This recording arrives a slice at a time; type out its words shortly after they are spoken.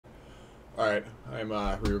Alright, I'm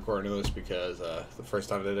re-recording this because the first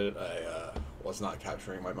time I did it, I was not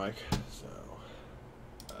capturing my mic. So,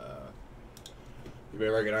 you may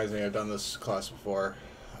recognize me. I've done this class before.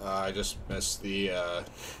 I just missed the,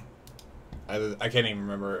 I can't even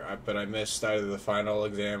remember, but I missed either the final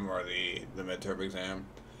exam or the midterm exam.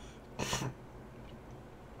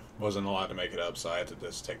 Wasn't allowed to make it up, so I had to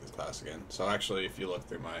just take this class again. So actually, if you look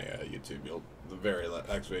through my YouTube, the very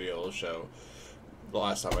next video will show the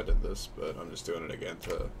last time I did this, but I'm just doing it again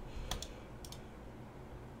to,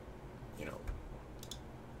 you know,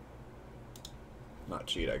 not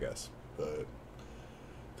cheat, I guess, but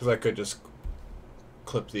because I could just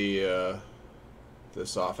clip the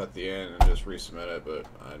this off at the end and just resubmit it, but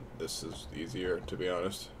this is easier, to be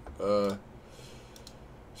honest. So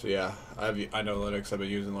yeah, I know Linux. I've been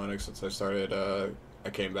using Linux since I started. I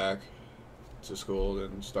came back to school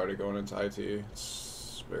and started going into IT.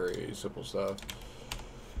 It's very simple stuff.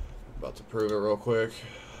 About to prove it real quick.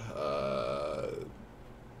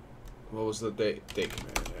 What was the date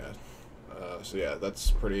command? Yeah. So yeah, that's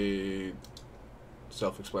pretty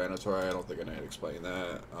self-explanatory. I don't think I need to explain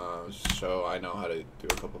that. So I know how to do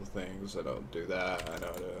a couple of things. I don't do that. I know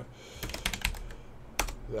how to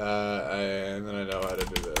that, and then I know how to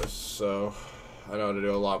do this. So I know how to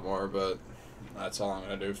do a lot more, but that's all I'm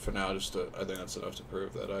gonna do for now. I think that's enough to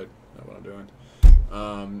prove that I know what I'm doing.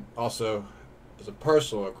 Also, as a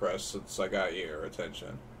personal request, since I got your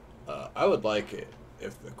attention, I would like it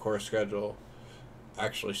if the course schedule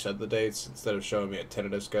actually said the dates instead of showing me a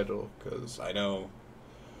tentative schedule, because I know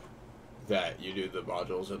that you do the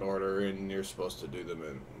modules in order and you're supposed to do them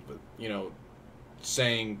in, but you know,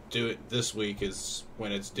 saying do it this week is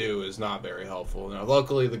when it's due is not very helpful. Now,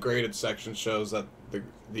 luckily, the graded section shows that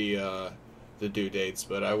the due dates,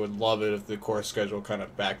 but I would love it if the course schedule kind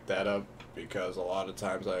of backed that up, because a lot of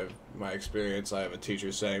times I have a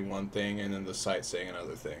teacher saying one thing and then the site saying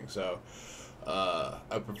another thing. So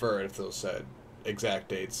I prefer it if those said exact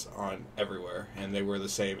dates on everywhere and they were the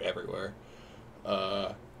same everywhere.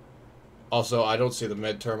 Also, I don't see the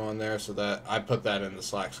midterm on there, so that I put that in the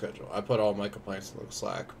Slack schedule. I put all my complaints in the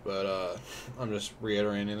Slack, but I'm just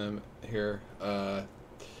reiterating them here. And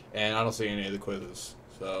I don't see any of the quizzes,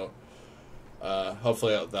 so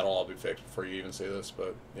hopefully that'll all be fixed before you even see this.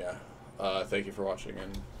 But yeah, thank you for watching,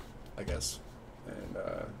 and I guess, and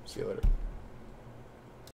see you later.